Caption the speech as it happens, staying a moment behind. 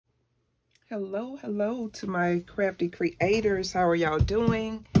Hello to my crafty creators. How are y'all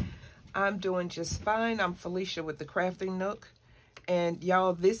doing? I'm doing just fine. I'm Felicia with the Crafting Nook. And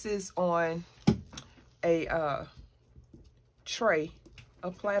y'all, this is on a tray,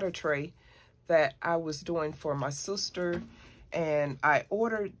 a platter tray that I was doing for my sister. And I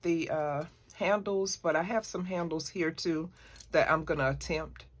ordered the handles, but I have some handles here too that I'm gonna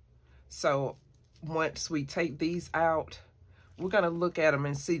attempt. So once we take these out, we're gonna look at them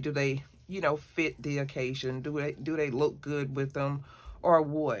and see, do they, fit the occasion? Do they look good with them or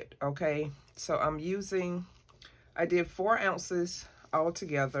what? Okay, so I did 4 ounces all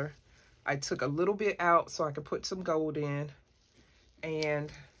together. I took a little bit out so I could put some gold in,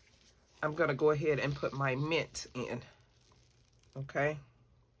 and I'm gonna go ahead and put my mint in. Okay,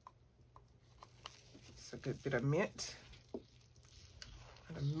 it's a good bit of mint.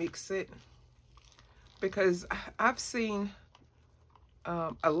 I'm gonna mix it because I've seen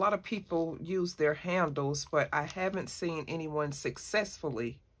a lot of people use their handles, but I haven't seen anyone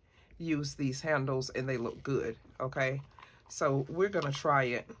successfully use these handles and they look good. Okay, so we're gonna try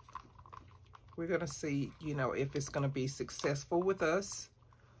it. We're gonna see, if it's gonna be successful with us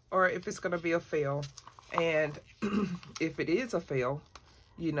or if it's gonna be a fail. And if it is a fail,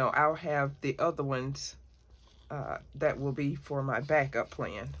 I'll have the other ones that will be for my backup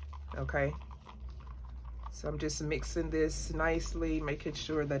plan. Okay, so I'm just mixing this nicely, making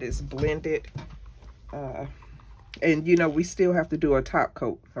sure that it's blended. And we still have to do a top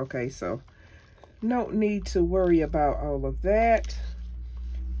coat. Okay, so no need to worry about all of that.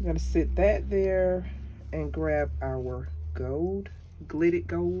 I'm gonna sit that there and grab our gold, Glittered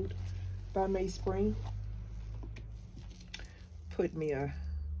Gold by Mayspring. Put me a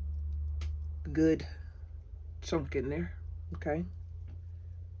good chunk in there. Okay,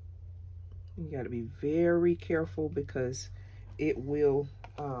 you got to be very careful because it will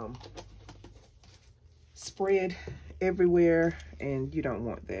spread everywhere and you don't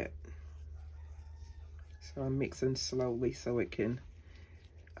want that. So I'm mixing slowly so it can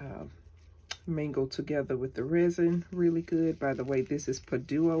mingle together with the resin really good. By the way, this is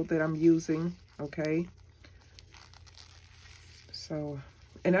PuDuo that I'm using. Okay, so,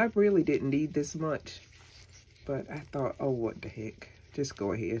 and I really didn't need this much, but I thought, oh, what the heck, just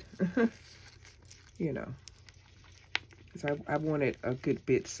go ahead. Because I wanted a good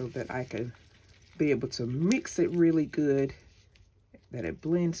bit so that I could be able to mix it really good, that it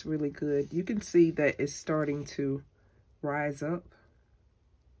blends really good. You can see that it's starting to rise up.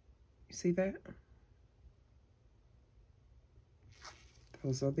 You see that?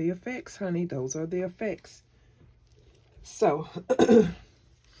 Those are the effects, honey. Those are the effects. So,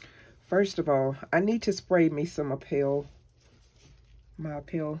 first of all, I need to spray me some my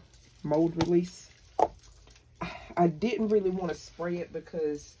Appel mold release. I didn't really want to spray it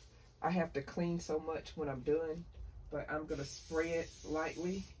because I have to clean so much when I'm done, but I'm going to spray it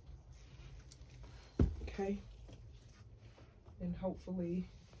lightly. Okay. And hopefully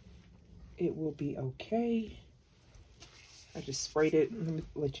it will be okay. I just sprayed it. Let me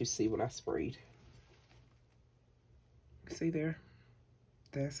let you see what I sprayed. See there?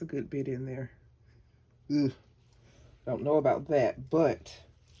 That's a good bit in there. Ugh. Don't know about that, but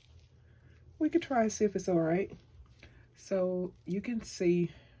we could try and see if it's all right. So you can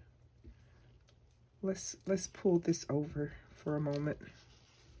see, let's pull this over for a moment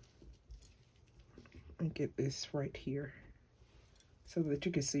and get this right here so that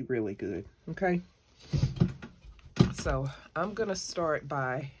you can see really good. Okay, so I'm gonna start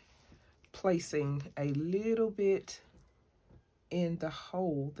by placing a little bit in the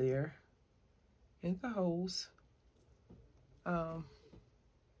hole there, in the holes.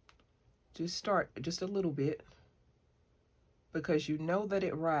 Just start just a little bit because you know that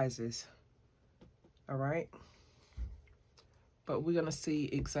it rises. All right, but we're gonna see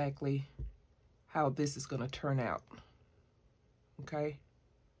exactly how this is gonna turn out. Okay,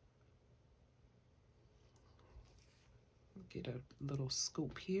 get a little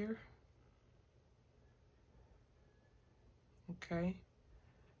scoop here. Okay,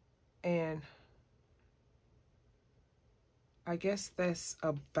 and I guess that's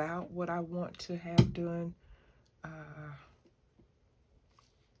about what I want to have done.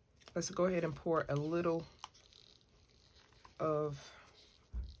 Let's go ahead and pour a little of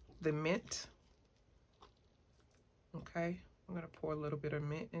the mint. Okay, I'm gonna pour a little bit of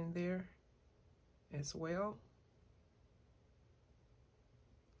mint in there as well.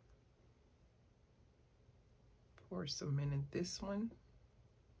 Pour some mint in this one.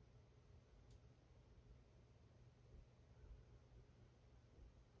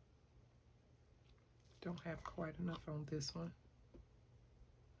 Don't have quite enough on this one.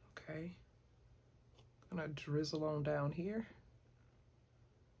 Okay, I'm gonna drizzle on down here.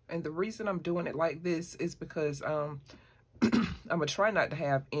 And the reason I'm doing it like this is because I'm gonna try not to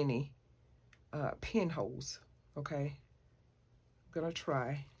have any pinholes, okay? I'm gonna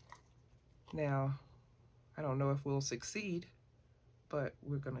try. Now, I don't know if we'll succeed, but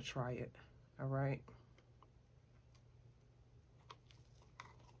we're gonna try it, all right?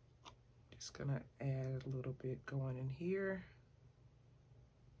 Just gonna add a little bit going in here.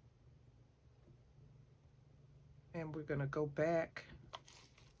 And we're gonna go back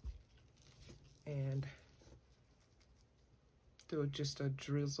and do just a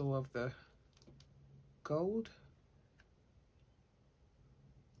drizzle of the gold.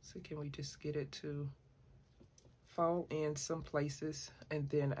 So can we just get it to fall in some places, and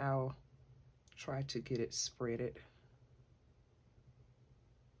then I'll try to get it spreaded.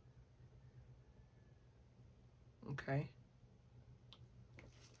 Okay.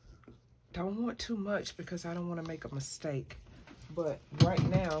 Don't want too much because I don't want to make a mistake. But right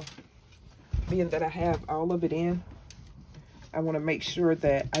now, being that I have all of it in, I want to make sure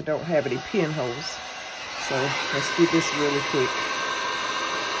that I don't have any pinholes. So let's do this really quick.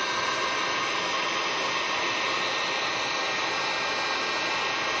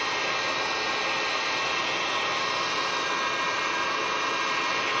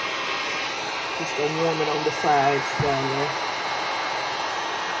 Just gonna warm it on the sides down there.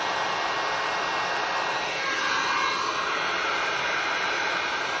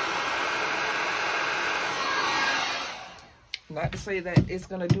 Not to say that it's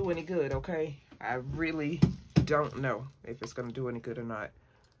gonna do any good, okay? I really don't know if it's gonna do any good or not.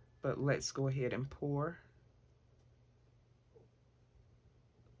 But let's go ahead and pour.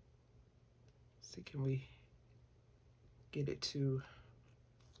 See, can we get it to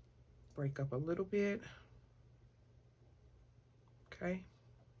break up a little bit? Okay.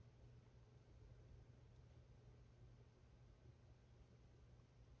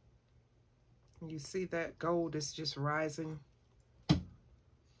 You see that gold is just rising.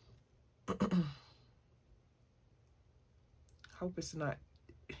 Hope it's not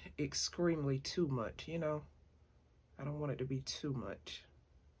extremely too much, you know. I don't want it to be too much.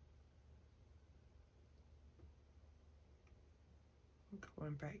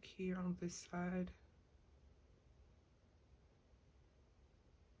 Going back here on this side.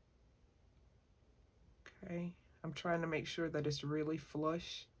 Okay, I'm trying to make sure that it's really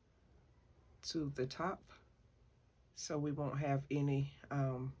flush to the top, so we won't have any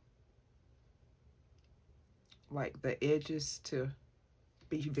like the edges to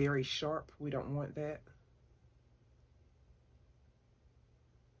be very sharp. We don't want that.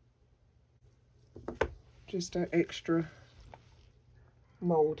 Just an extra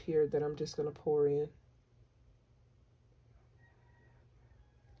mold here that I'm just gonna pour in.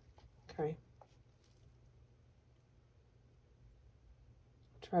 Okay.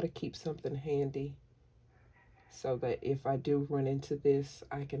 Try to keep something handy so that if I do run into this,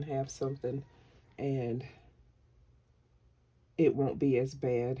 I can have something and it won't be as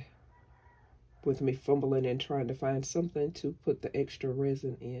bad with me fumbling and trying to find something to put the extra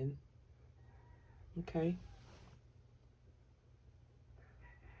resin in. Okay.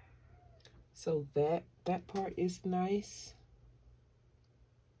 So that part is nice.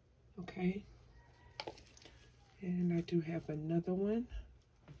 Okay. And I do have another one.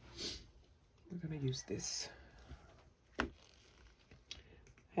 We're gonna use this.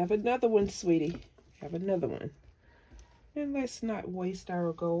 Have another one, sweetie. Have another one. And let's not waste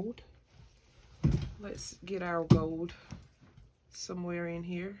our gold. Let's get our gold somewhere in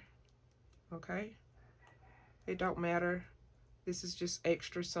here. Okay. It don't matter. This is just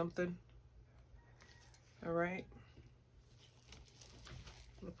extra something. All right.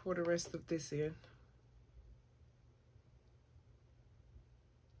 I'm gonna pour the rest of this in.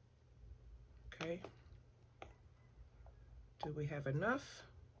 Okay. Do we have enough?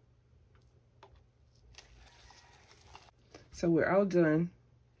 So we're all done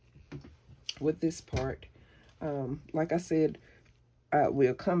with this part. Like I said,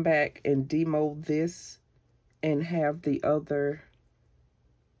 we'll come back and demold this and have the other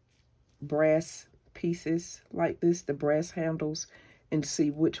brass pieces like this, the brass handles, and see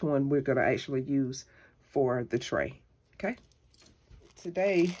which one we're gonna actually use for the tray. Okay.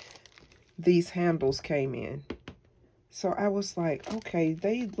 Today, these handles came in. So I was like, okay,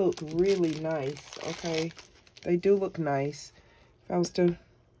 they look really nice, okay? They do look nice. If I was to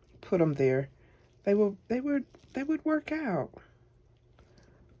put them there, they would work out.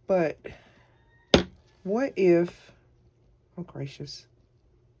 But what if, oh gracious,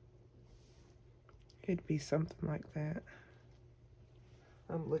 it'd be something like that.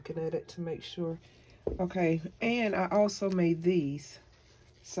 I'm looking at it to make sure. Okay, and I also made these.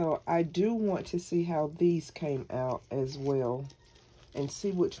 So I do want to see how these came out as well, and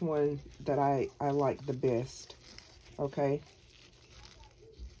see which one that I like the best. Okay.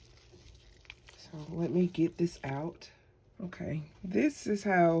 So let me get this out. Okay, this is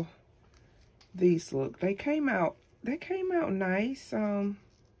how these look. They came out nice.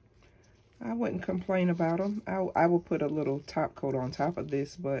 I wouldn't complain about them. I will put a little top coat on top of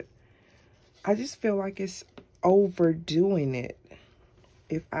this, but I just feel like it's overdoing it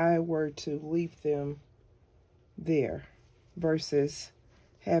if I were to leave them there versus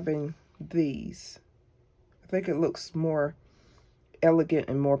having these. I think it looks more elegant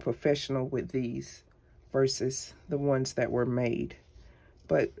and more professional with these versus the ones that were made.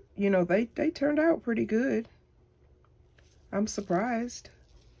 But, you know, they turned out pretty good. I'm surprised.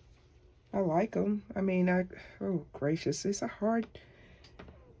 I like them. I mean, oh gracious, it's hard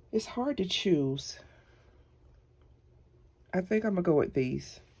to choose. I think I'm gonna go with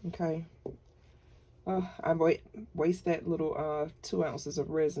these, okay? I might waste that little 2 ounces of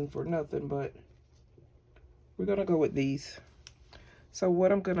resin for nothing, but we're gonna go with these. So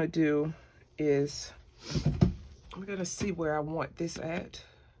what I'm gonna do is I'm gonna see where I want this at.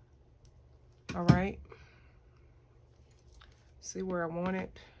 All right. See where I want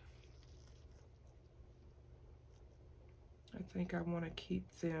it. I think I want to keep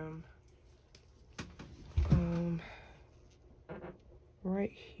them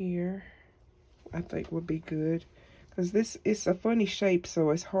right here. I think would be good, because this is a funny shape, so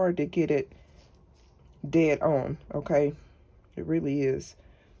it's hard to get it dead on. Okay, it really is,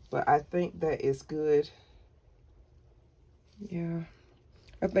 but I think that is good. Yeah,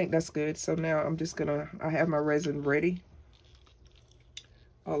 I think that's good. So now I'm just gonna, I have my resin ready.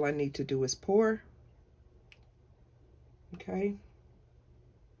 All I need to do is pour. Okay,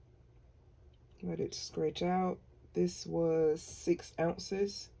 let it stretch out. This was 6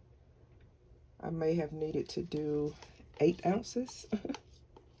 ounces. I may have needed to do 8 ounces.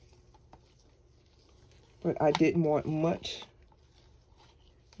 But I didn't want much,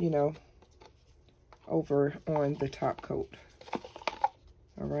 you know, over on the top coat.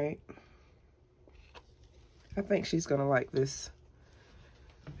 All right. I think she's gonna like this.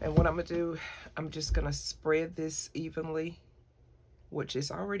 And what I'm gonna do, I'm just gonna spread this evenly, which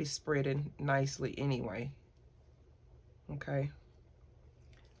is already spreading nicely anyway. Okay.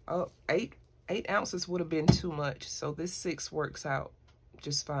 Oh, 8 ounces would have been too much, so this 6 works out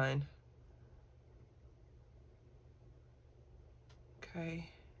just fine. Okay.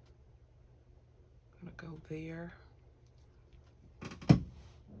 I'm gonna go there.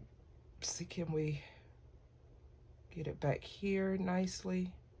 See, can we get it back here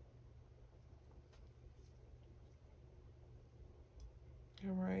nicely?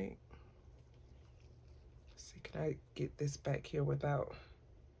 All right. See, can I get this back here without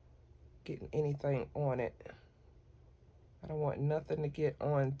getting anything on it? I don't want nothing to get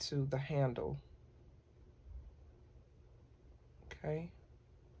onto the handle. Okay.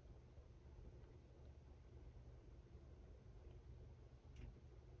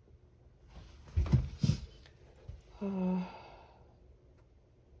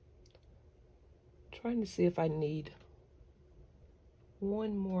 Trying to see if I need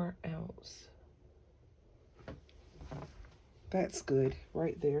 1 more ounce. That's good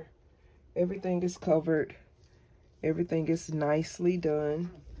right there. Everything is covered. Everything is nicely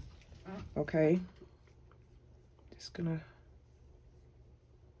done. Okay. Just gonna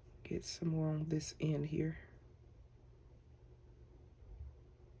get some more on this end here.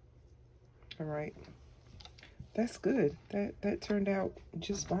 All right. That's good. That turned out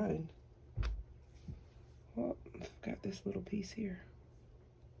just fine. Oh, I've got this little piece here.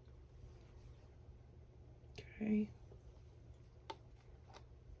 Okay.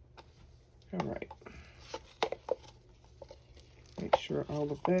 All right. Make sure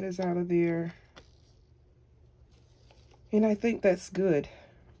all of that is out of there. And I think that's good.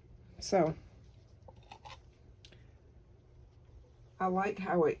 So, I like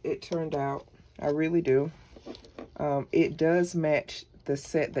how it turned out. I really do. It does match the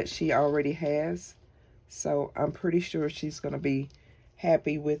set that she already has. So, I'm pretty sure she's going to be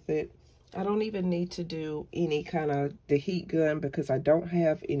happy with it. I don't even need to do any kind of the heat gun because I don't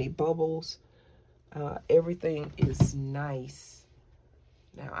have any bubbles. Everything is nice.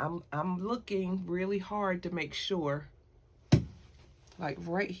 Now, I'm looking really hard to make sure. Like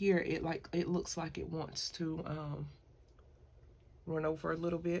right here, it looks like it wants to run over a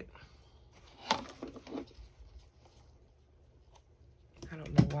little bit. I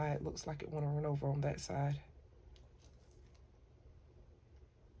don't know why it looks like it want to run over on that side.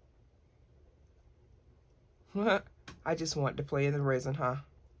 I just want to play in the resin, huh?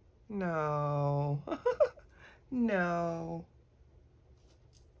 No. No.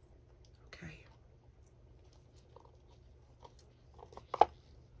 Okay.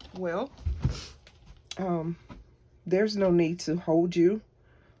 Well, there's no need to hold you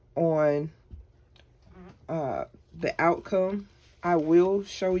on the outcome. I will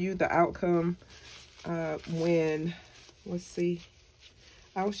show you the outcome when, let's see,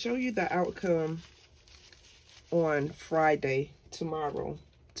 I'll show you the outcome on Friday,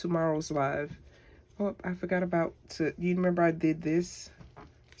 tomorrow's live. Oh, I forgot about to, you remember I did this?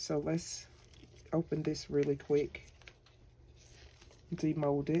 So let's open this really quick.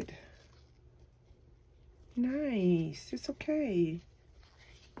 Demold it. Nice, it's okay.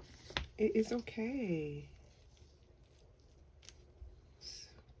 It is okay. Let's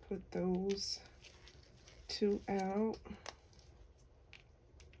put those two out.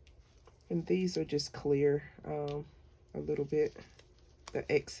 And these are just clear a little bit,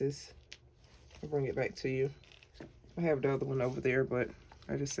 the X's. I'll bring it back to you. I have the other one over there, but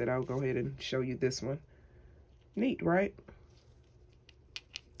I just said I'll go ahead and show you this one. Neat, right?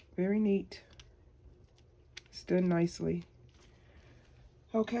 Very neat. It's done nicely.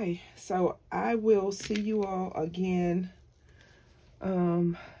 Okay, so I will see you all again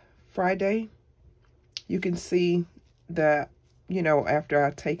Friday. You can see that, you know, after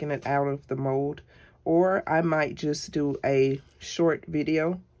I've taken it out of the mold, or I might just do a short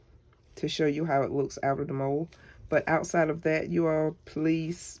video to show you how it looks out of the mold. But outside of that, you all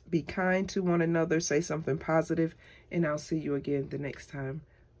please be kind to one another, say something positive, and I'll see you again the next time.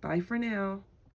 Bye for now.